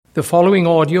The following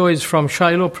audio is from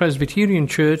Shiloh Presbyterian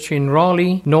Church in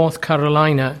Raleigh, North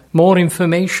Carolina. More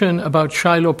information about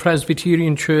Shiloh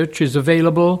Presbyterian Church is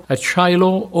available at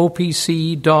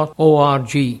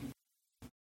shilohopc.org.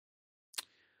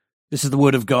 This is the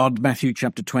word of God, Matthew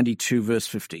chapter 22, verse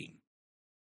 15.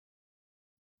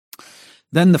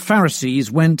 Then the Pharisees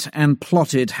went and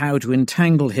plotted how to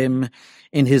entangle him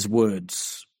in his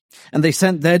words. And they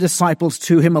sent their disciples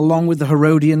to him along with the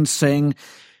Herodians, saying,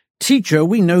 "Teacher,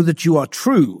 we know that you are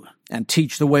true, and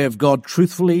teach the way of God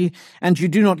truthfully, and you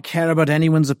do not care about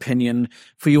anyone's opinion,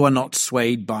 for you are not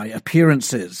swayed by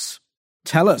appearances.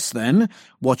 Tell us, then,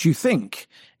 what you think.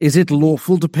 Is it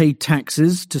lawful to pay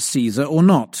taxes to Caesar or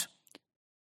not?"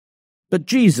 But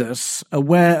Jesus,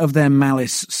 aware of their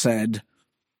malice, said,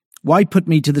 "Why put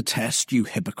me to the test, you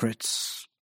hypocrites?"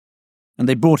 And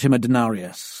they brought him a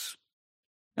denarius.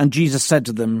 And Jesus said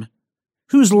to them,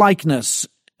 "Whose likeness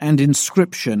and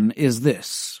inscription is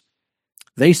this?"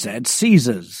 They said,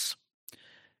 "Caesar's."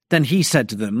 Then he said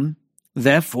to them,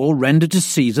 "Therefore render to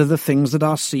Caesar the things that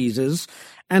are Caesar's,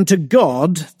 and to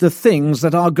God the things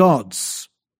that are God's."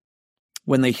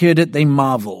 When they heard it, they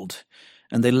marveled,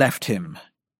 and they left him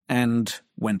and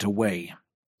went away.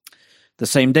 The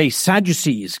same day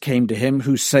Sadducees came to him,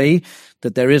 who say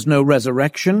that there is no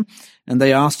resurrection, and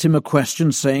they asked him a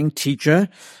question, saying, "Teacher,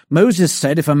 Moses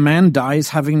said if a man dies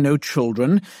having no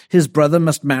children, his brother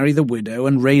must marry the widow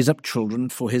and raise up children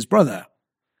for his brother.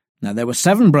 Now there were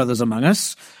 7 brothers among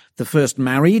us. The first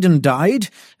married and died,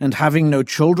 and having no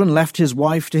children left his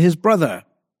wife to his brother.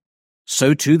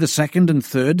 So too the second and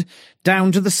third,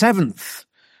 down to the 7th.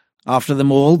 After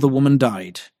them all the woman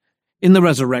died. In the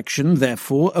resurrection,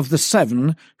 therefore, of the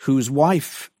 7, whose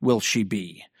wife will she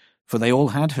be? For they all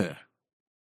had her."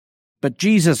 But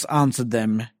Jesus answered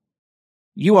them,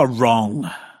 "You are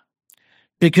wrong,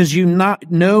 because you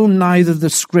know neither the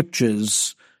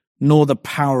Scriptures nor the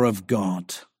power of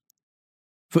God.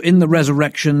 For in the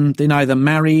resurrection they neither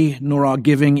marry nor are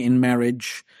giving in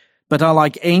marriage, but are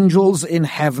like angels in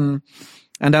heaven.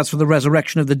 And as for the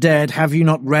resurrection of the dead, have you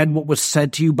not read what was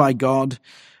said to you by God?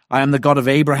 I am the God of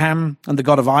Abraham, and the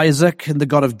God of Isaac, and the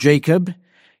God of Jacob.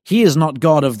 He is not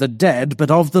God of the dead,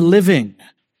 but of the living."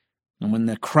 And when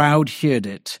the crowd heard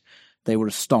it, they were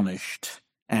astonished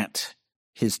at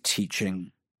his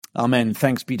teaching. Amen.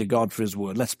 Thanks be to God for his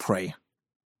word. Let's pray.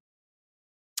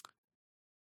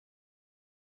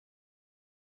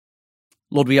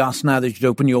 Lord, we ask now that you'd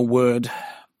open your word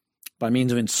by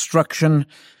means of instruction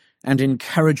and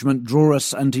encouragement. Draw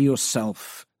us unto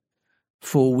yourself,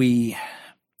 for we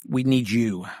need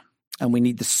you, and we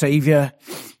need the Savior,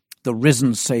 the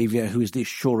risen Savior, who is the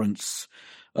assurance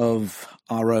of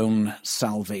our own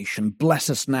salvation. Bless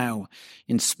us now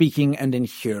in speaking and in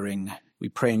hearing. We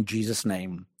pray in Jesus'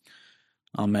 name.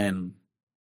 Amen.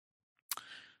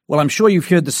 Well, I'm sure you've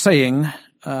heard the saying,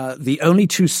 the only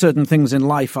 2 certain things in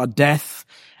life are death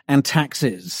and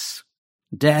taxes.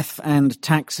 Death and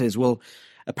taxes. Well,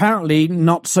 apparently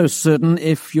not so certain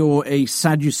if you're a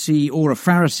Sadducee or a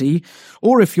Pharisee,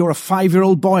 or if you're a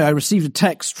 5-year-old boy. I received a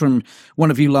text from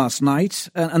one of you last night,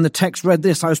 and the text read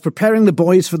this: "I was preparing the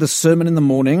boys for the sermon in the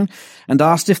morning and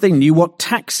asked if they knew what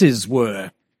taxes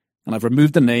were. And I've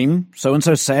removed the name.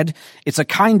 So-and-so said, it's a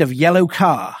kind of yellow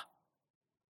car.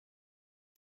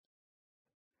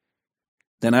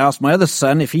 Then I asked my other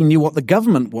son if he knew what the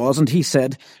government was, and he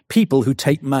said, people who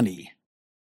take money."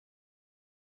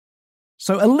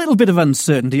 So a little bit of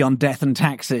uncertainty on death and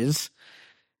taxes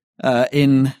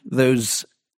in those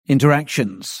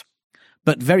interactions.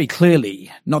 But very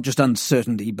clearly, not just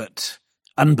uncertainty, but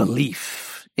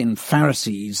unbelief in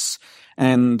Pharisees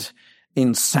and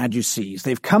in Sadducees.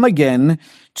 They've come again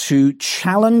to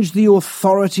challenge the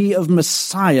authority of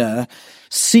Messiah,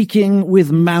 seeking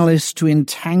with malice to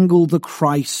entangle the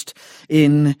Christ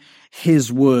in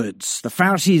his words. The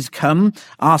Pharisees come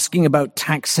asking about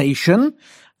taxation,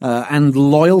 and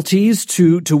loyalties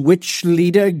to which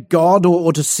leader, God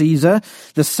or to Caesar.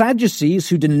 The Sadducees,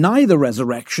 who deny the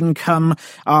resurrection, come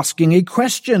asking a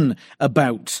question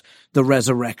about the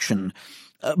resurrection.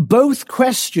 Both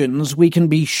questions, we can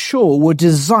be sure, were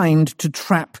designed to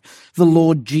trap the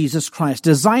Lord Jesus Christ,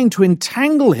 designed to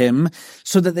entangle him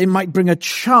so that they might bring a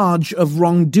charge of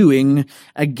wrongdoing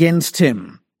against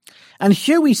him. And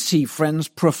here we see, friends,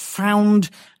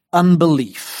 profound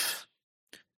unbelief,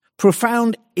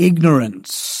 profound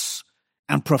ignorance,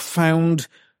 and profound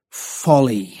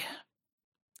folly.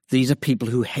 These are people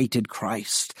who hated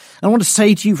Christ. I want to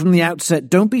say to you from the outset,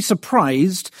 don't be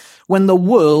surprised when the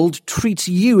world treats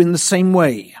you in the same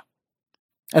way.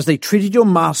 As they treated your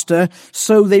master,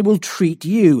 so they will treat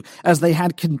you. As they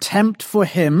had contempt for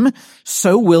him,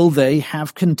 so will they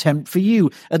have contempt for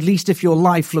you, at least if your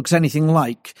life looks anything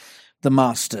like the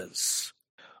master's.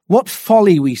 What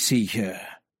folly we see here.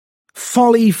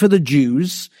 Folly for the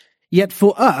Jews, yet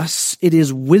for us it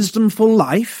is wisdom for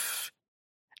life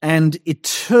and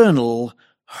eternal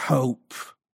hope.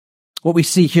 What we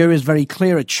see here is very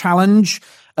clear, a challenge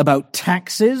about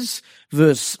taxes,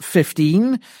 verse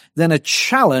 15, then a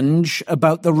challenge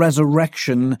about the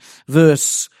resurrection,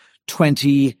 verse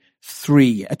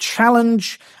 23. A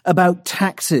challenge about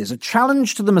taxes, a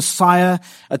challenge to the Messiah,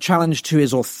 a challenge to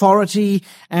his authority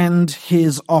and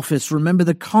his office. Remember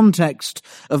the context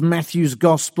of Matthew's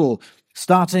gospel.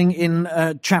 Starting in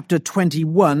chapter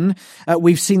 21,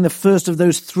 we've seen the first of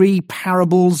those three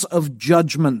parables of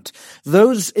judgment.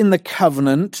 Those in the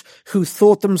covenant who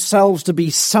thought themselves to be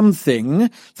something,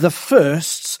 the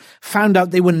firsts, found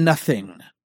out they were nothing.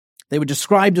 They were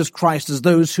described as Christ as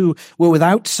those who were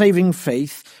without saving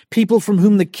faith, people from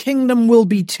whom the kingdom will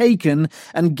be taken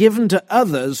and given to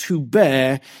others who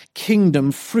bear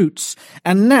kingdom fruits.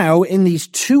 And now, in these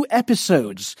two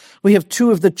episodes, we have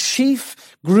two of the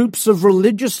chief groups of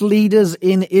religious leaders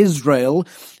in Israel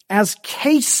as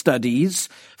case studies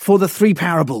for the three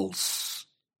parables.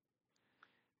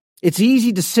 It's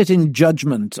easy to sit in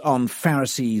judgment on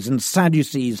Pharisees and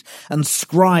Sadducees and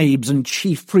scribes and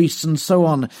chief priests and so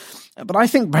on. But I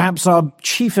think perhaps our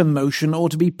chief emotion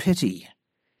ought to be pity.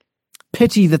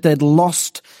 Pity that they'd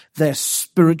lost their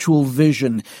spiritual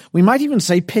vision. We might even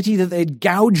say pity that they'd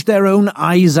gouged their own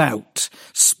eyes out,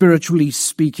 spiritually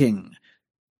speaking.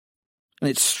 And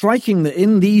it's striking that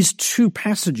in these two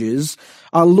passages,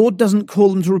 our Lord doesn't call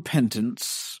them to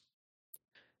repentance,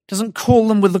 doesn't call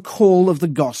them with the call of the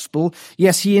gospel.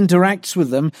 Yes, he interacts with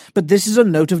them, but this is a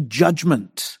note of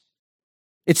judgment.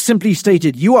 It's simply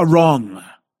stated, you are wrong,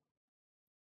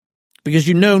 because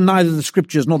you know neither the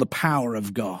scriptures nor the power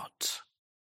of God.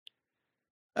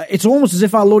 It's almost as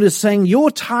if our Lord is saying, your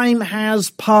time has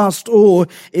passed or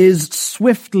is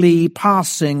swiftly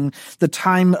passing. The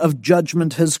time of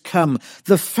judgment has come.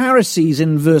 The Pharisees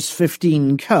in verse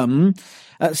 15 come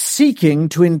seeking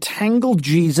to entangle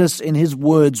Jesus in his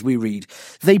words, we read.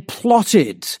 They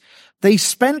plotted. They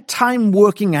spent time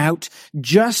working out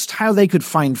just how they could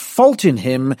find fault in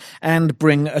him and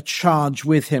bring a charge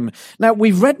with him. Now,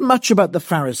 we've read much about the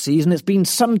Pharisees, and it's been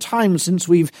some time since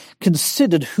we've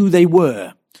considered who they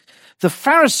were. The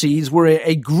Pharisees were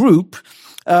a group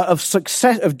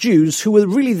of Jews who were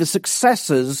really the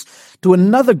successors to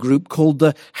another group called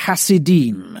the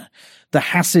Hasidim. The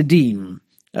Hasidim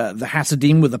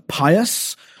were the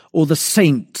pious or the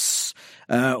saints.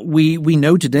 We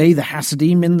know today the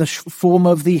Hasidim in the form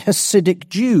of the Hasidic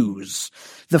Jews.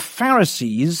 The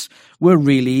Pharisees were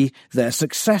really their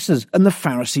successors, and the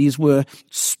Pharisees were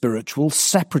spiritual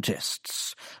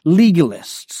separatists,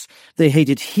 legalists. They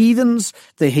hated heathens,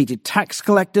 they hated tax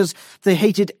collectors, they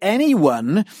hated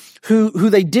anyone who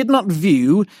they did not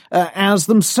view as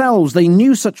themselves. They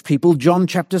knew such people, John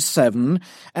chapter 7,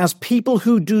 as people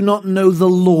who do not know the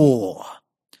law.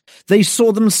 They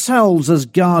saw themselves as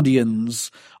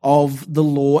guardians of the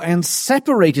law and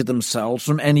separated themselves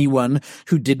from anyone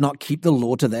who did not keep the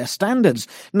law to their standards.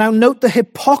 Now note the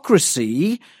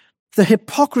hypocrisy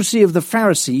of the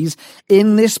Pharisees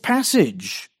in this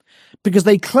passage, because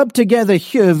they clubbed together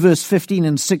here, verse 15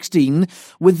 and 16,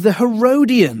 with the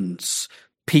Herodians,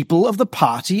 people of the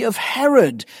party of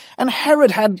Herod. And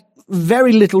Herod had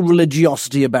very little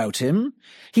religiosity about him.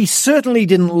 He certainly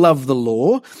didn't love the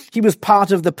law. He was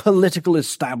part of the political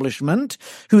establishment,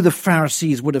 who the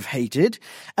Pharisees would have hated.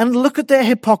 And look at their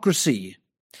hypocrisy.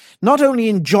 Not only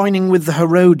in joining with the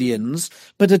Herodians,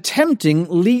 but attempting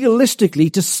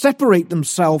legalistically to separate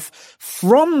themselves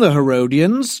from the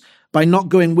Herodians by not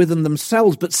going with them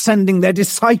themselves, but sending their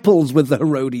disciples with the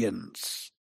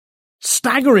Herodians.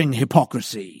 Staggering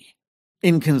hypocrisy,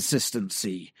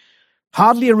 inconsistency.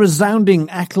 Hardly a resounding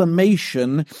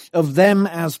acclamation of them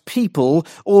as people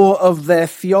or of their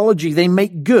theology. They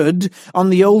make good on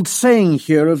the old saying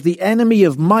here of the enemy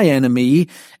of my enemy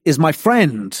is my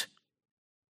friend.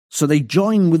 So they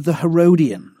join with the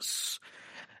Herodians,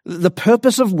 the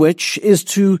purpose of which is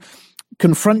to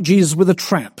confront Jesus with a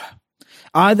trap.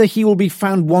 Either he will be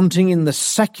found wanting in the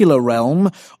secular realm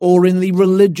or in the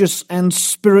religious and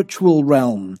spiritual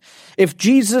realm. If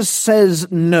Jesus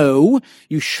says, no,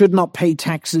 you should not pay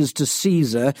taxes to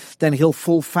Caesar, then he'll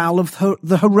fall foul of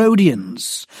the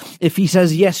Herodians. If he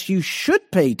says, yes, you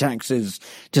should pay taxes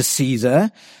to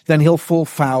Caesar, then he'll fall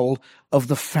foul of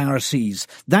the Pharisees.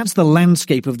 That's the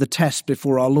landscape of the test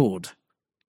before our Lord.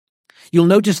 You'll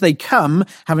notice they come,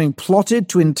 having plotted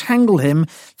to entangle him,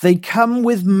 they come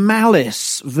with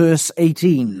malice, verse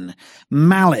 18.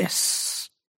 Malice.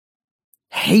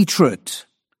 Hatred.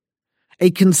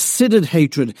 A considered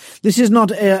hatred. This is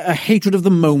not a hatred of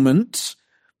the moment,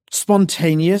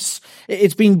 spontaneous.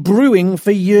 It's been brewing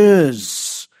for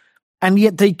years. And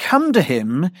yet they come to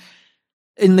him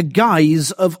in the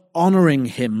guise of honoring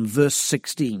him, verse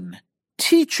 16.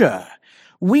 Teacher,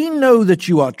 we know that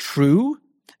you are true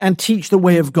and teach the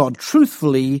way of God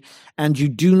truthfully, and you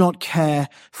do not care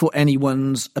for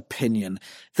anyone's opinion.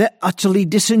 They're utterly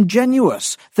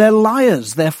disingenuous. They're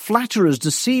liars. They're flatterers,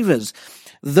 deceivers.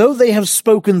 Though they have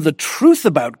spoken the truth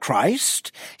about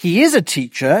Christ, he is a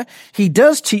teacher, he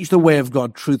does teach the way of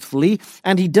God truthfully,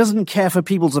 and he doesn't care for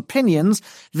people's opinions,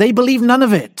 they believe none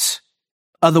of it.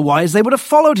 Otherwise, they would have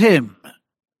followed him.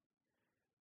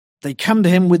 They come to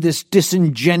him with this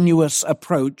disingenuous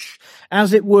approach,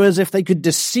 as it were as if they could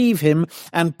deceive him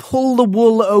and pull the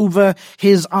wool over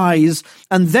his eyes,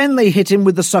 and then they hit him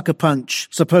with the sucker punch,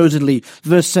 supposedly.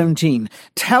 Verse 17,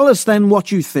 tell us then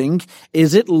what you think.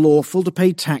 Is it lawful to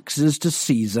pay taxes to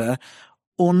Caesar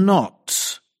or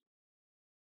not?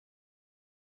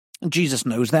 And Jesus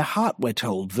knows their heart, we're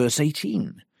told, verse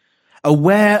 18.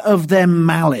 Aware of their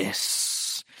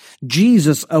malice.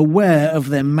 Jesus, aware of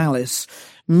their malice,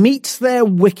 meets their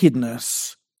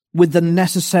wickedness with the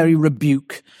necessary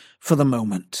rebuke for the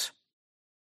moment.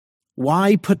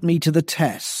 Why put me to the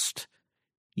test,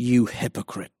 you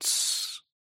hypocrites?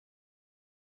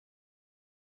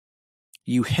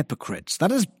 You hypocrites.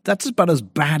 That's about as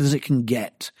bad as it can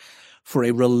get for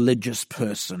a religious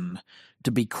person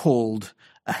to be called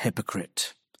a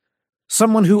hypocrite.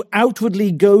 Someone who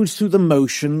outwardly goes through the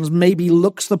motions, maybe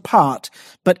looks the part,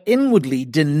 but inwardly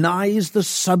denies the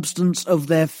substance of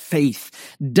their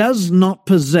faith, does not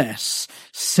possess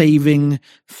saving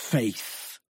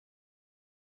faith.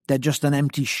 They're just an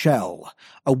empty shell,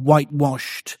 a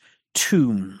whitewashed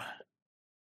tomb.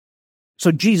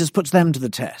 So Jesus puts them to the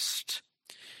test.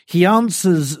 He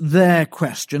answers their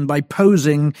question by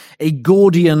posing a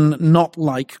Gordian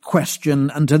knot-like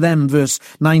question unto them, verse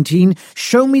 19,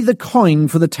 show me the coin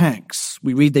for the tax.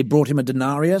 We read they brought him a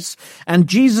denarius, and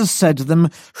Jesus said to them,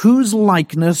 whose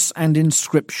likeness and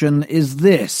inscription is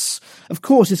this? Of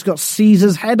course, it's got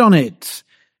Caesar's head on it.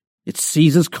 It's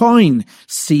Caesar's coin,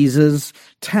 Caesar's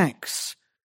tax.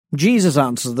 Jesus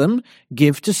answers them,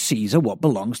 give to Caesar what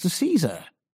belongs to Caesar.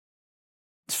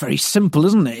 It's very simple,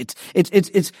 isn't it?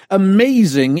 It's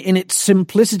amazing in its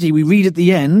simplicity. We read at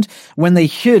the end, when they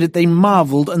heard it, they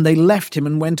marveled and they left him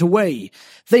and went away.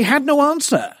 They had no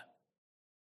answer.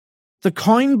 The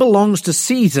coin belongs to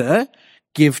Caesar.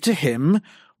 Give to him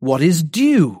what is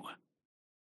due.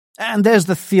 And there's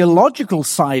the theological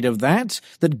side of that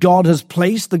God has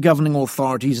placed the governing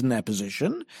authorities in their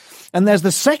position. And there's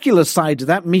the secular side to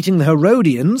that, meeting the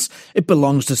Herodians. It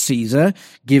belongs to Caesar.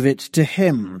 Give it to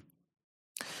him.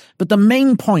 But the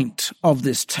main point of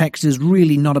this text is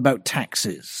really not about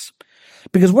taxes,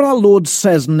 because what our Lord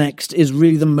says next is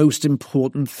really the most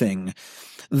important thing.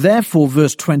 Therefore,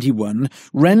 verse 21,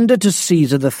 render to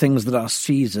Caesar the things that are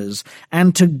Caesar's,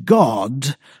 and to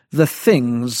God the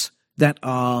things that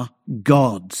are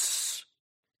God's.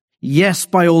 Yes,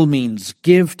 by all means,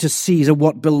 give to Caesar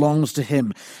what belongs to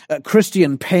him.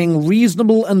 Christian, paying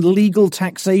reasonable and legal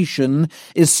taxation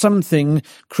is something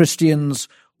Christians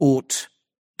ought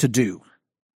to do.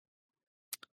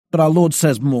 But our Lord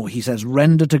says more. He says,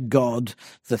 render to God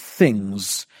the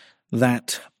things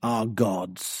that are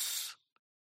God's.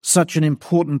 Such an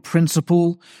important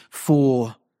principle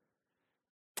for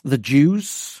the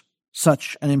Jews,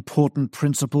 such an important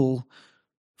principle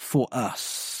for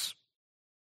us.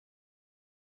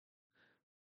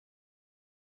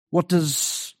 What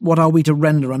are we to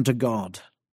render unto God?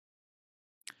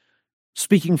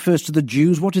 Speaking first to the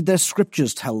Jews, what did their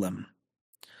scriptures tell them?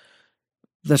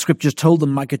 The scriptures told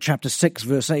them, Micah chapter 6,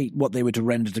 verse 8, what they were to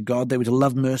render to God. They were to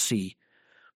love mercy.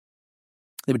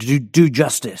 They were to do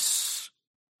justice.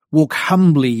 Walk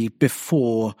humbly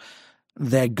before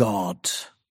their God.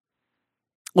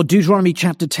 Or Deuteronomy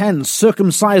chapter 10,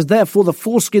 circumcise therefore the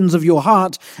foreskins of your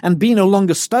heart and be no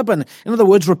longer stubborn. In other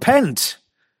words, repent.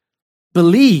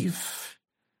 Believe.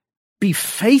 Be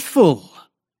faithful.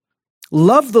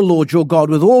 Love the Lord your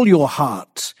God with all your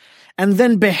heart, and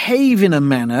then behave in a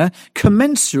manner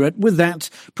commensurate with that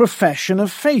profession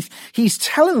of faith. He's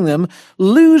telling them,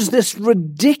 lose this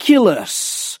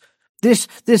ridiculous, this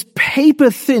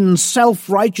paper-thin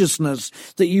self-righteousness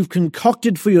that you've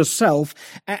concocted for yourself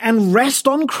and rest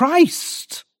on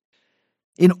Christ.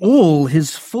 in all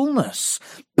his fullness.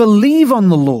 Believe on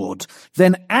the Lord,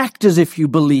 then act as if you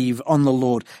believe on the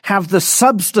Lord. Have the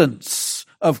substance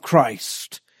of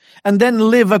Christ, and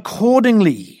then live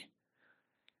accordingly.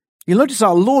 You'll notice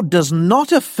our Lord does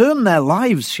not affirm their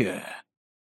lives here.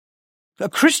 A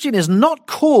Christian is not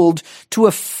called to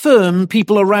affirm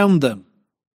people around them.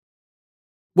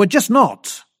 We're just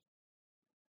not.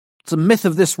 It's a myth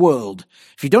of this world.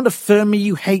 If you don't affirm me,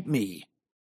 you hate me.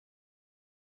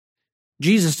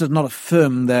 Jesus does not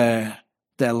affirm their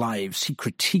lives. He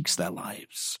critiques their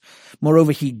lives.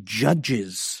 Moreover, he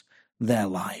judges their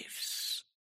lives.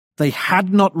 They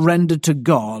had not rendered to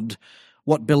God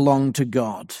what belonged to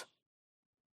God.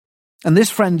 And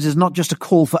this, friends, is not just a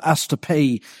call for us to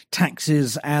pay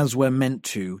taxes as we're meant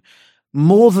to.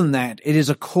 More than that, it is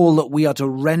a call that we are to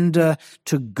render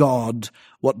to God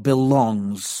what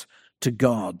belongs to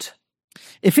God.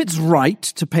 If it's right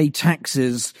to pay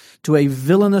taxes to a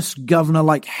villainous governor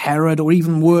like Herod, or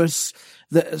even worse,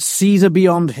 the Caesar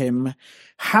beyond him,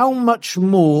 how much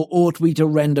more ought we to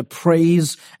render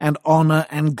praise and honor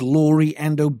and glory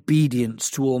and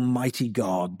obedience to Almighty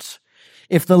God?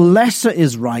 If the lesser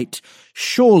is right,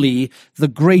 surely the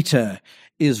greater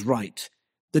is right.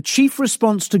 The chief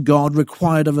response to God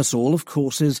required of us all, of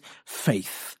course, is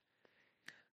faith.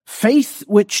 Faith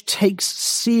which takes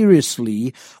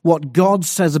seriously what God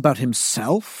says about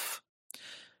himself,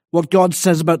 what God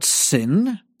says about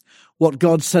sin, what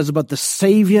God says about the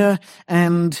Savior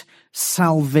and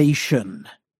salvation.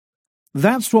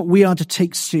 That's what we are to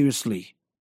take seriously,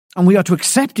 and we are to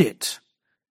accept it.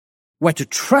 We're to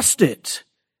trust it.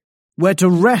 We're to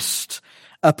rest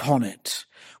upon it.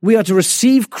 We are to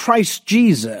receive Christ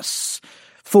Jesus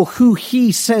for who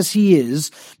he says he is,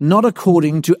 not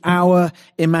according to our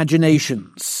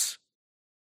imaginations.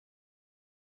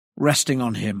 Resting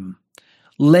on him,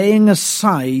 laying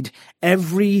aside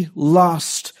every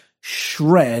last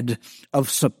shred of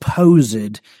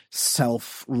supposed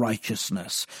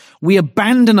self-righteousness. We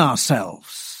abandon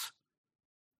ourselves.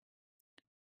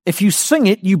 If you sing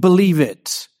it, you believe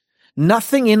it.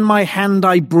 Nothing in my hand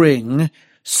I bring,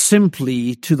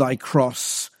 simply to thy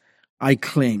cross I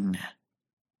cling.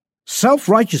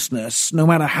 Self-righteousness, no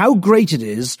matter how great it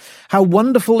is, how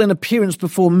wonderful in appearance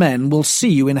before men, will see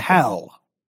you in hell.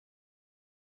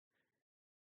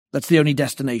 That's the only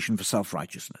destination for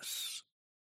self-righteousness.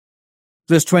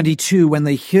 Verse 22, when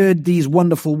they heard these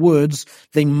wonderful words,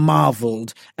 they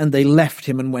marveled, and they left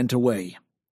him and went away.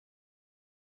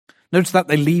 Notice that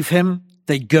they leave him,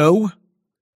 they go.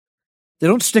 They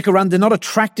don't stick around, they're not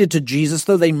attracted to Jesus,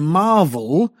 though they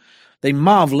marvel. They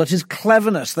marvel at his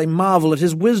cleverness, they marvel at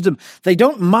his wisdom. They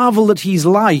don't marvel that he's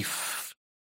life.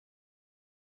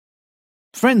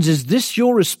 Friends, is this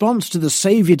your response to the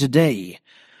Savior today?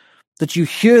 That you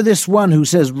hear this one who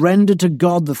says, render to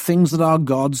God the things that are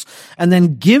God's, and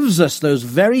then gives us those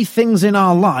very things in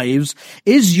our lives?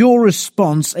 Is your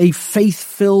response a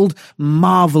faith-filled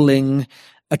marveling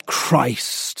at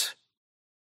Christ?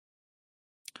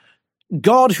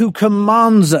 God who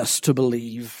commands us to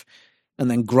believe and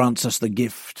then grants us the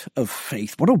gift of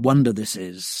faith. What a wonder this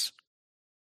is.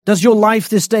 Does your life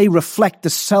this day reflect the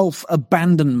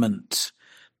self-abandonment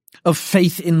of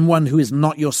faith in one who is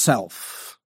not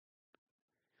yourself?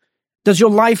 Does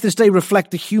your life this day reflect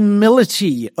the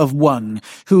humility of one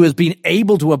who has been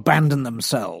able to abandon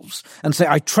themselves and say,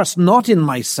 I trust not in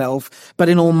myself, but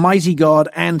in Almighty God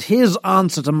and his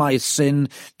answer to my sin,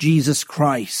 Jesus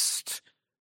Christ?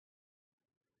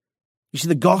 You see,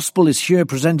 the gospel is here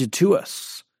presented to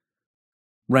us.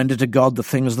 Render to God the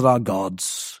things that are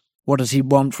God's. What does he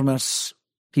want from us?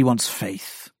 He wants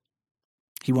faith.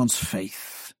 He wants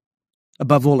faith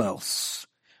above all else.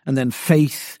 And then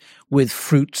faith with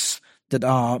fruits that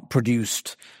are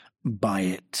produced by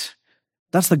it.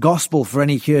 That's the gospel for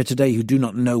any here today who do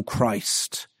not know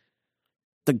Christ.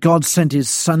 That God sent his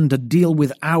Son to deal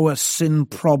with our sin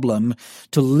problem,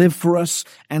 to live for us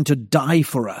and to die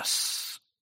for us,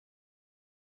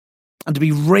 and to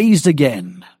be raised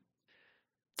again,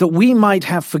 that we might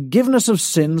have forgiveness of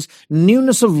sins,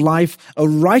 newness of life, a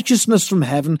righteousness from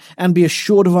heaven, and be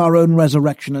assured of our own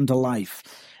resurrection unto life.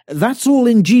 That's all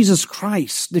in Jesus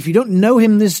Christ. If you don't know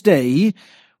him this day,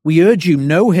 we urge you,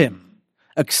 know him,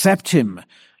 accept him,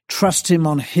 trust him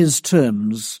on his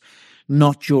terms,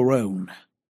 not your own.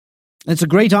 It's a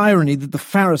great irony that the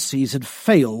Pharisees had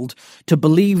failed to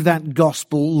believe that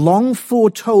gospel long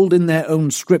foretold in their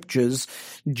own scriptures,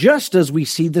 just as we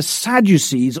see the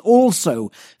Sadducees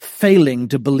also failing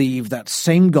to believe that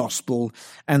same gospel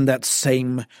and that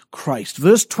same Christ.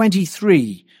 Verse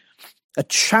 23, a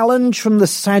challenge from the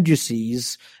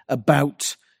Sadducees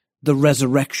about the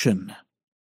resurrection.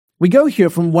 We go here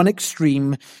from one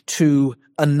extreme to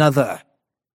another.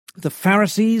 The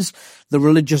Pharisees, the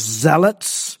religious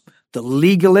zealots, the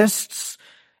legalists,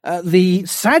 the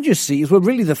Sadducees were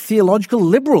really the theological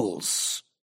liberals.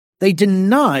 They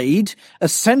denied a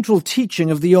central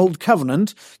teaching of the Old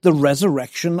Covenant, the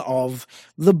resurrection of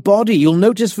the body. You'll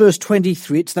notice verse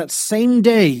 23, it's that same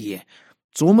day.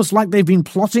 It's almost like they've been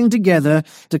plotting together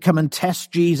to come and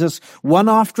test Jesus one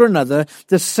after another.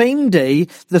 The same day,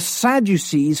 the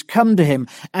Sadducees come to him.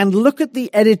 And look at the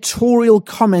editorial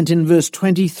comment in verse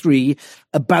 23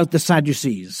 about the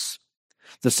Sadducees.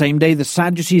 The same day the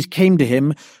Sadducees came to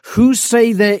him, who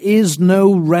say there is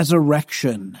no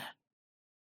resurrection.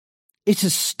 It's a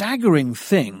staggering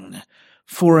thing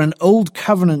for an Old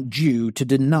Covenant Jew to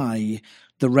deny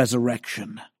the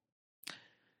resurrection.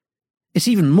 It's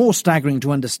even more staggering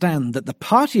to understand that the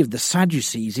party of the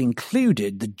Sadducees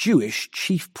included the Jewish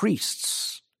chief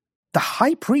priests. The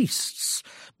high priests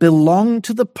belonged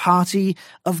to the party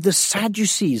of the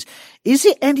Sadducees. Is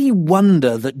it any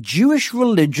wonder that Jewish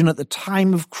religion at the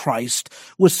time of Christ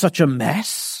was such a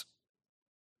mess?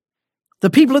 The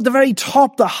people at the very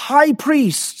top, the high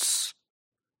priests,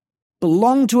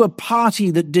 belonged to a party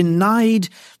that denied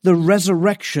the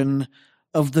resurrection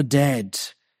of the dead.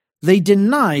 They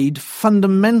denied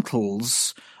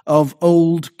fundamentals of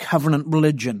Old Covenant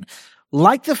religion.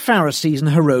 Like the Pharisees and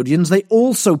Herodians, they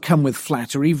also come with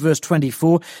flattery. Verse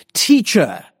 24,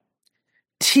 teacher.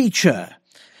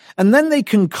 And then they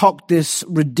concoct this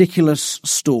ridiculous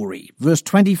story. Verse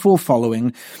 24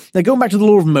 following, they're going back to the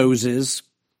law of Moses,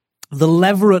 the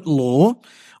Levirate law,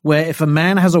 where if a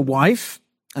man has a wife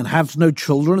and has no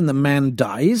children and the man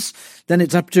dies, then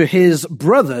it's up to his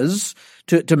brothers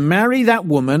to marry that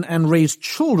woman and raise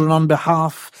children on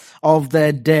behalf of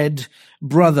their dead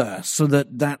brother so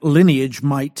that lineage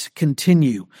might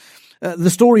continue. The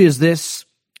story is this.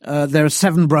 There are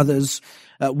 7 brothers.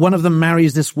 One of them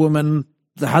marries this woman.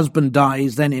 The husband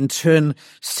dies. Then in turn,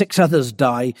 6 others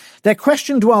die. Their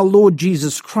question to our Lord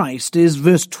Jesus Christ is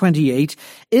verse 28,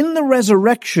 in the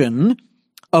resurrection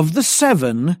of the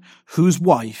 7, whose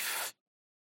wife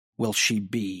will she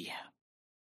be?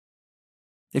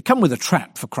 They've come with a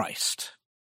trap for Christ.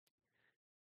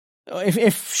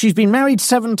 If she's been married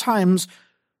 7 times,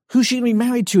 who's she going to be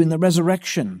married to in the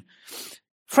resurrection?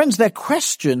 Friends, their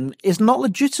question is not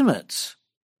legitimate.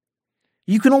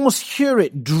 You can almost hear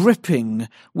it dripping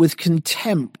with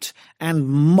contempt and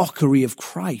mockery of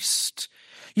Christ.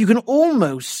 You can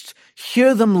almost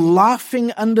hear them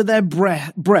laughing under their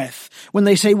breath when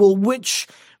they say, well, which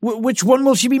one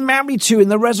will she be married to in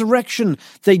the resurrection?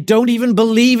 They don't even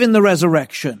believe in the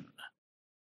resurrection.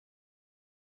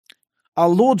 Our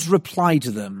Lord's reply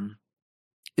to them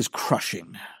is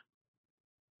crushing,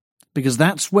 because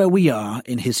that's where we are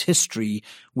in his history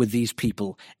with these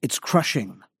people. It's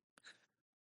crushing.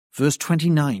 Verse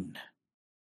 29,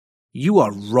 you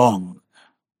are wrong,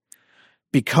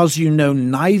 because you know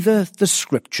neither the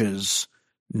Scriptures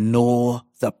nor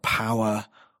the power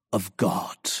of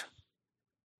God.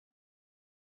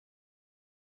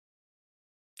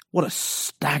 What a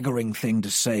staggering thing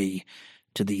to say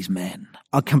to these men.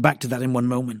 I'll come back to that in one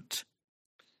moment.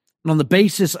 And on the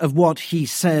basis of what he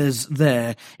says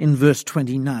there in verse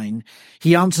 29,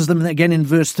 he answers them again in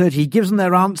verse 30. He gives them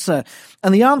their answer.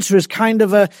 And the answer is kind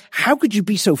of how could you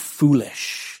be so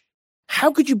foolish?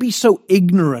 How could you be so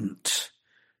ignorant?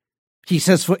 He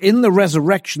says, for in the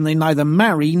resurrection they neither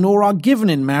marry nor are given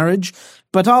in marriage,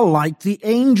 but are like the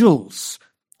angels.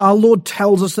 Our Lord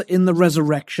tells us that in the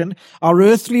resurrection, our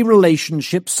earthly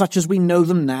relationships, such as we know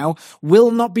them now, will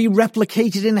not be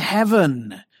replicated in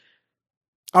heaven.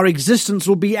 Our existence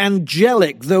will be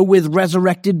angelic, though with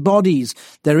resurrected bodies.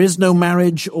 There is no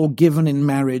marriage or given in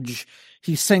marriage.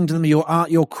 He's saying to them,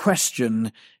 your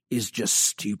question is just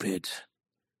stupid.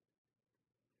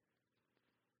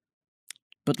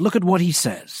 But look at what he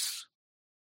says.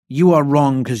 You are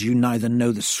wrong because you neither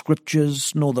know the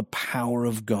Scriptures nor the power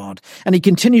of God. And he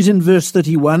continues in verse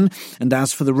 31, and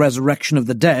as for the resurrection of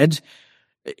the dead,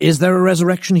 is there a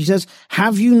resurrection? He says,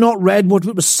 have you not read what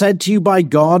was said to you by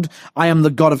God? I am the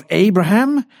God of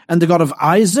Abraham and the God of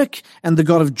Isaac and the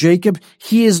God of Jacob.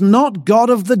 He is not God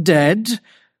of the dead,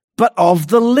 but of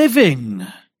the living.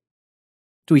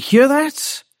 Do we hear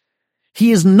that?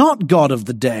 He is not God of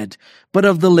the dead, but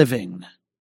of the living.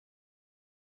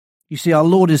 You see, our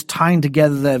Lord is tying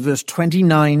together there verse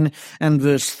 29 and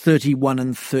verse 31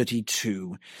 and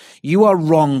 32. You are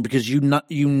wrong because you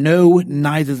know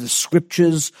neither the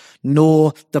Scriptures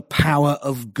nor the power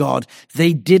of God.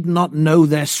 They did not know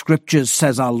their Scriptures,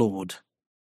 says our Lord.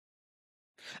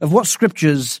 Of what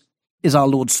Scriptures is our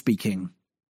Lord speaking?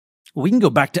 We can go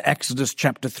back to Exodus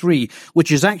chapter 3,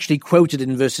 which is actually quoted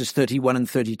in verses 31 and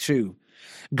 32.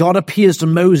 God appears to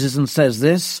Moses and says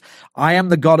this, I am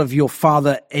the God of your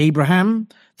father Abraham,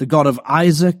 the God of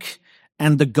Isaac,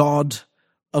 and the God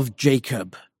of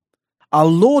Jacob. Our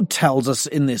Lord tells us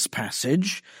in this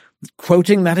passage,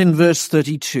 quoting that in verse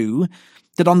 32,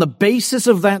 that on the basis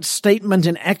of that statement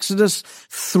in Exodus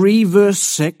 3 verse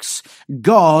 6,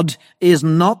 God is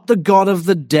not the God of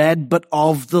the dead, but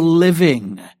of the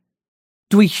living.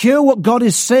 Do we hear what God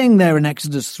is saying there in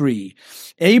Exodus 3?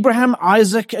 Abraham,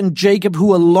 Isaac, and Jacob,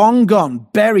 who are long gone,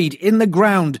 buried in the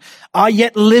ground, are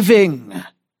yet living.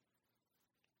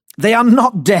 They are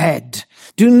not dead.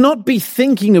 Do not be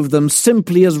thinking of them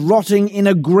simply as rotting in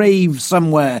a grave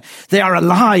somewhere. They are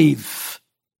alive.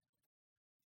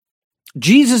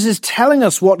 Jesus is telling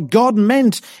us what God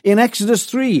meant in Exodus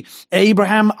 3.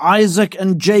 Abraham, Isaac,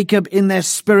 and Jacob in their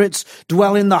spirits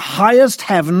dwell in the highest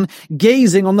heaven,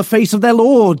 gazing on the face of their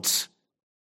Lord.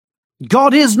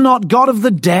 God is not God of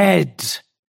the dead,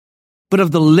 but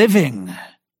of the living.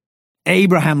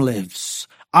 Abraham lives.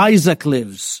 Isaac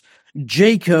lives.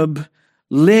 Jacob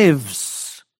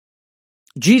lives.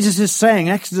 Jesus is saying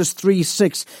Exodus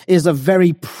 3:6 is a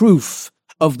very proof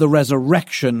of the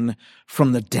resurrection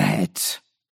from the dead.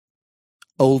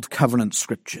 Old Covenant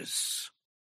scriptures.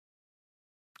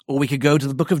 Or we could go to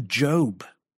the book of Job.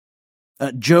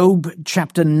 Job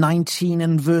chapter 19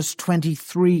 and verse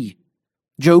 23.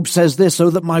 Job says this, "Oh,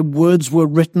 that my words were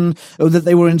written, oh, that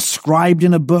they were inscribed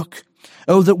in a book.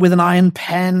 Oh, that with an iron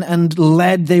pen and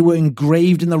lead they were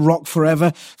engraved in the rock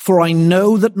forever. For I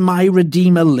know that my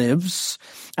Redeemer lives,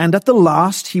 and at the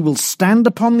last he will stand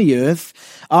upon the earth.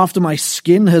 After my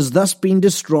skin has thus been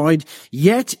destroyed,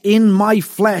 yet in my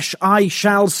flesh I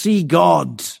shall see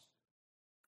God."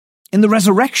 In the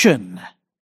resurrection,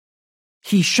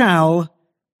 he shall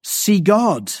see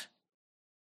God.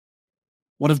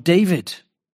 What of David?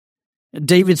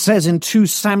 David says in 2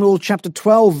 Samuel chapter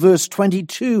 12, verse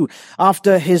 22,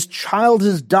 after his child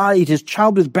has died, his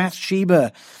child with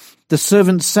Bathsheba, the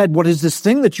servant said, "What is this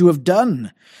thing that you have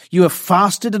done? You have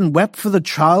fasted and wept for the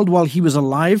child while he was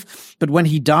alive, but when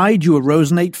he died, you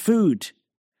arose and ate food."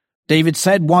 David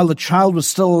said, "While the child was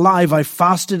still alive, I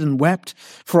fasted and wept,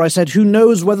 for I said, who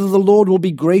knows whether the Lord will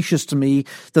be gracious to me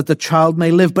that the child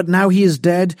may live? But now he is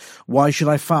dead. Why should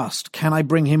I fast? Can I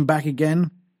bring him back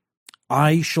again?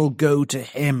 I shall go to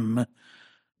him,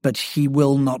 but he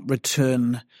will not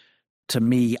return to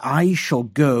me. I shall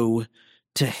go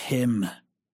to him."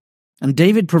 And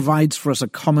David provides for us a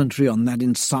commentary on that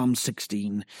in Psalm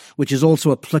 16, which is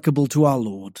also applicable to our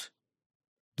Lord.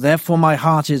 "Therefore my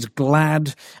heart is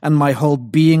glad, and my whole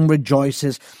being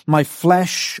rejoices. My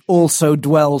flesh also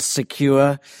dwells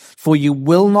secure, for you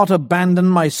will not abandon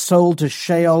my soul to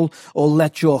Sheol, or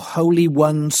let your Holy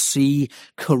One see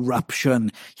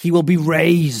corruption. He will be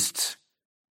raised."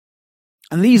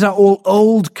 And these are all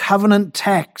old covenant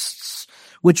texts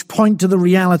which point to the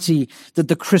reality that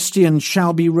the Christian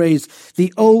shall be raised.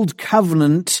 The old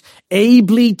covenant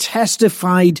ably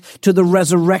testified to the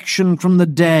resurrection from the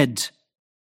dead.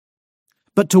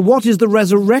 But to what is the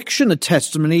resurrection a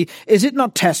testimony? Is it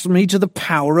not testimony to the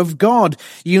power of God?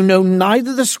 You know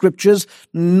neither the scriptures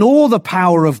nor the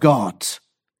power of God.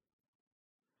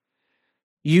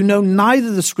 You know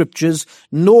neither the scriptures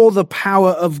nor the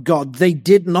power of God. They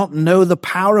did not know the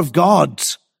power of God.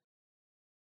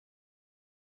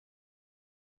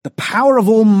 The power of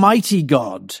Almighty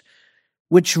God,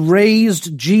 which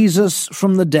raised Jesus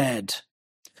from the dead.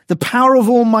 The power of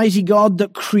Almighty God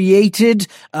that created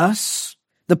us.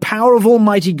 The power of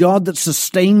Almighty God that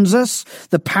sustains us,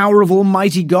 the power of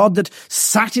Almighty God that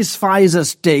satisfies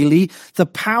us daily, the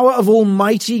power of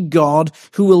Almighty God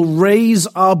who will raise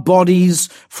our bodies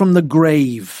from the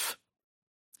grave.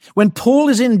 When Paul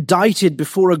is indicted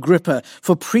before Agrippa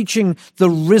for preaching the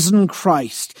risen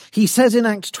Christ, he says in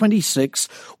Acts 26,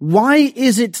 "Why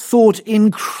is it thought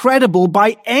incredible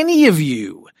by any of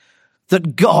you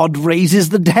that God raises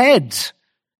the dead?"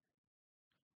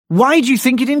 Why do you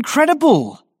think it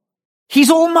incredible? He's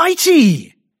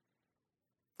almighty.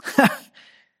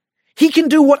 He can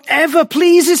do whatever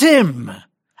pleases him,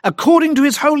 according to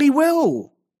his holy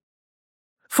will.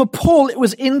 For Paul, it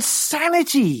was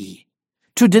insanity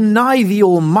to deny the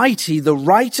Almighty the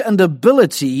right and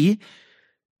ability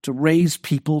to raise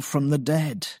people from the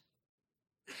dead.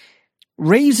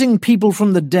 Raising people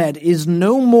from the dead is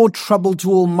no more trouble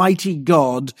to Almighty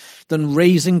God than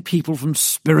raising people from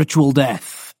spiritual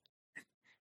death.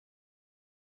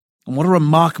 And what a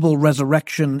remarkable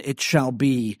resurrection it shall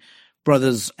be,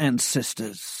 brothers and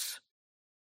sisters.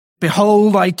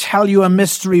 Behold, I tell you a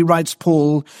mystery, writes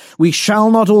Paul. We shall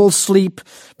not all sleep,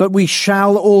 but we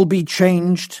shall all be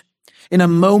changed. In a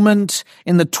moment,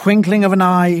 in the twinkling of an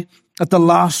eye, at the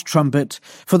last trumpet.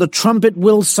 For the trumpet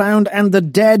will sound, and the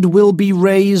dead will be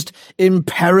raised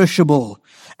imperishable,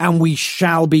 and we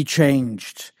shall be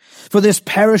changed. For this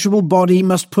perishable body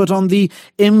must put on the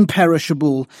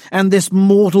imperishable, and this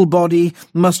mortal body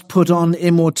must put on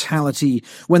immortality.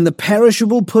 When the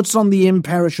perishable puts on the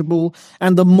imperishable,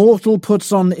 and the mortal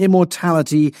puts on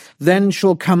immortality, then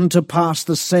shall come to pass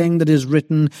the saying that is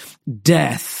written,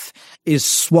 death is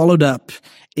swallowed up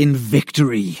in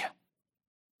victory.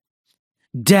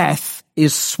 Death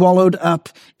is swallowed up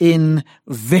in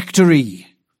victory.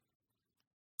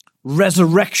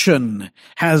 Resurrection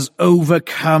has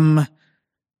overcome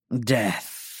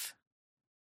death.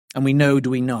 And we know, do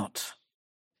we not,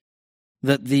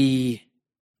 that the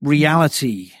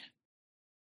reality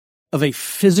of a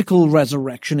physical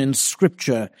resurrection in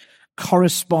Scripture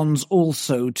corresponds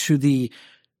also to the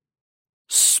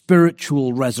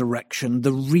spiritual resurrection,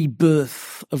 the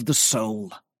rebirth of the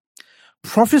soul.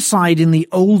 Prophesied in the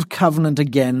Old Covenant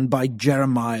again by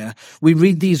Jeremiah. We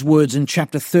read these words in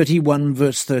chapter 31,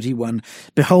 verse 31.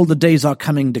 Behold, the days are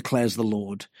coming, declares the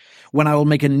Lord, when I will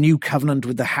make a new covenant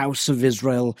with the house of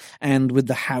Israel and with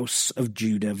the house of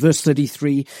Judah. Verse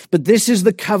 33, but this is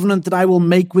the covenant that I will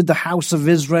make with the house of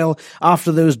Israel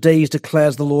after those days,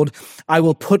 declares the Lord. I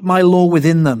will put my law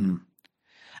within them,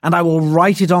 and I will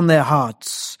write it on their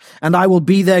hearts, and I will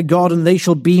be their God, and they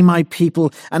shall be my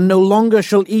people. And no longer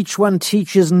shall each one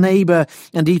teach his neighbor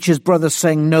and each his brother,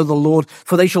 saying, know the Lord,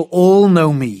 for they shall all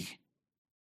know me,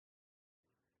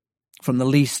 from the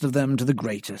least of them to the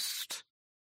greatest.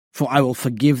 For I will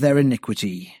forgive their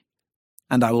iniquity,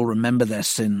 and I will remember their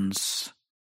sins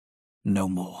no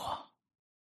more.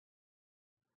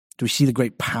 Do we see the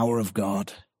great power of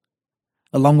God,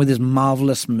 along with his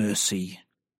marvelous mercy,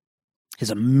 his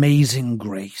amazing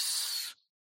grace?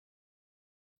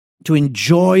 To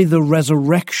enjoy the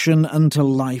resurrection unto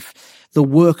life, the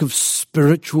work of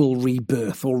spiritual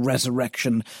rebirth or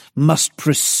resurrection must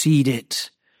precede it.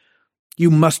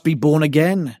 You must be born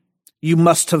again. You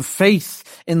must have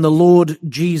faith in the Lord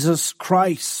Jesus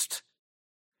Christ.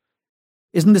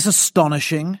 Isn't this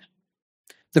astonishing?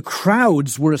 The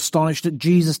crowds were astonished at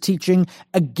Jesus' teaching.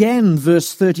 Again,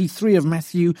 verse 33 of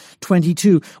Matthew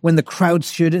 22. When the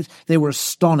crowds heard it, they were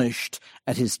astonished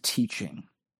at his teaching.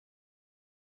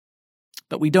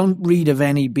 But we don't read of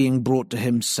any being brought to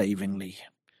him savingly.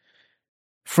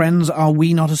 Friends, are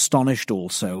we not astonished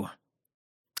also?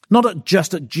 Not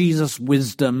just at Jesus'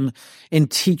 wisdom in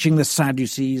teaching the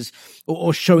Sadducees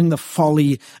or showing the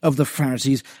folly of the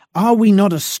Pharisees. Are we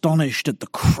not astonished at the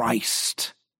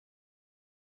Christ?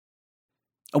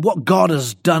 At what God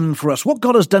has done for us, what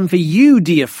God has done for you,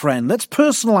 dear friend. Let's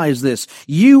personalize this.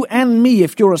 You and me,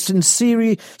 if you're a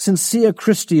sincere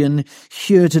Christian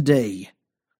here today.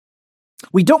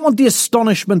 We don't want the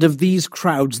astonishment of these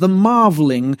crowds, the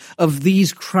marveling of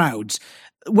these crowds.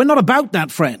 We're not about that,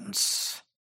 friends.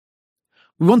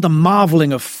 We want the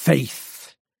marveling of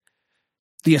faith,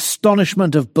 the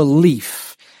astonishment of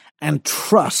belief and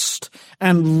trust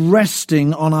and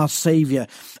resting on our Savior,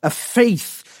 a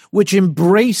faith which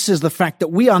embraces the fact that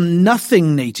we are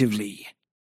nothing natively.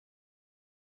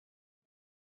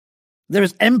 There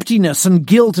is emptiness and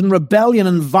guilt and rebellion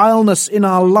and vileness in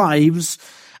our lives,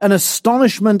 an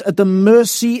astonishment at the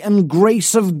mercy and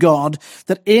grace of God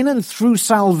that in and through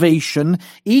salvation,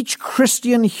 each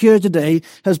Christian here today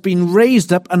has been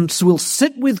raised up and will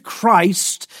sit with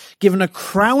Christ, given a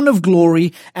crown of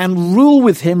glory, and rule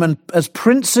with him and as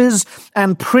princes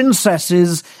and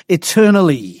princesses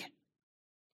eternally.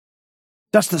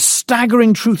 That's the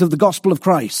staggering truth of the gospel of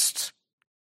Christ.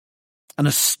 An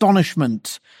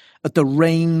astonishment at the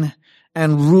reign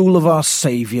and rule of our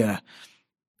Savior,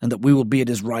 and that we will be at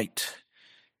his right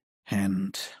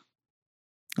hand.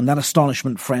 And that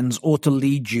astonishment, friends, ought to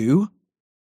lead you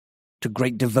to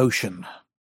great devotion.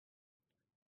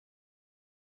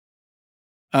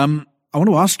 I want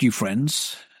to ask you,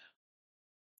 friends,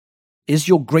 is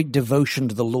your great devotion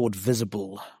to the Lord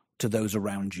visible to those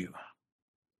around you?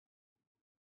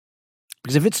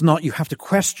 Because if it's not, you have to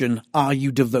question, are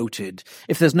you devoted?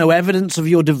 If there's no evidence of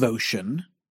your devotion,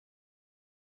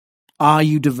 are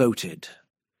you devoted?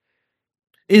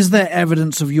 Is there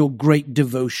evidence of your great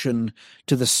devotion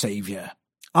to the Savior?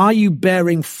 Are you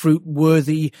bearing fruit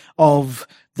worthy of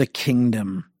the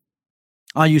kingdom?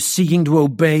 Are you seeking to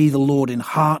obey the Lord in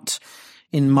heart,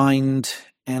 in mind,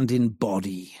 and in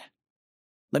body?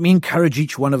 Let me encourage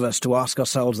each one of us to ask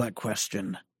ourselves that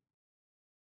question.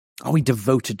 Are we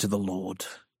devoted to the Lord?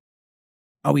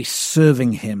 Are we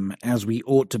serving him as we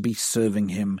ought to be serving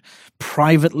him?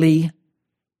 Privately,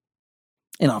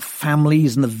 in our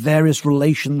families, in the various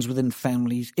relations within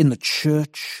families, in the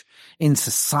church, in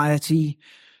society,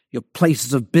 your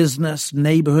places of business,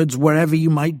 neighborhoods, wherever you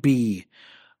might be.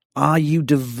 Are you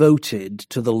devoted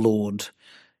to the Lord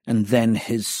and then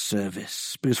his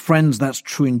service? Because, friends, that's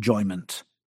true enjoyment.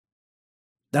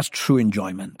 That's true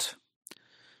enjoyment.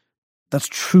 That's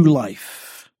true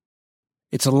life.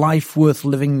 It's a life worth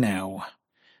living now,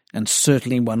 and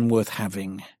certainly one worth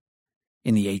having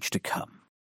in the age to come.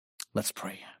 Let's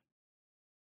pray.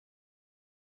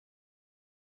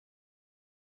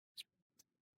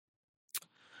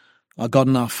 Our God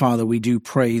and our Father, we do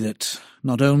pray that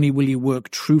not only will you work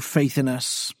true faith in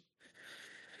us,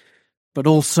 but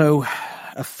also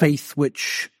a faith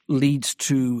which leads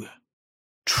to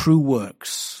true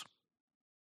works,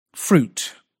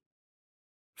 fruit,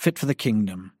 fit for the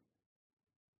kingdom.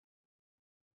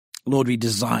 Lord, we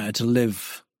desire to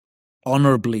live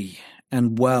honorably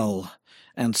and well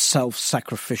and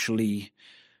self-sacrificially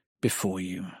before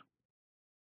you.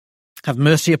 Have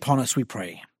mercy upon us, we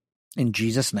pray. In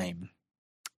Jesus' name,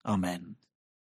 amen.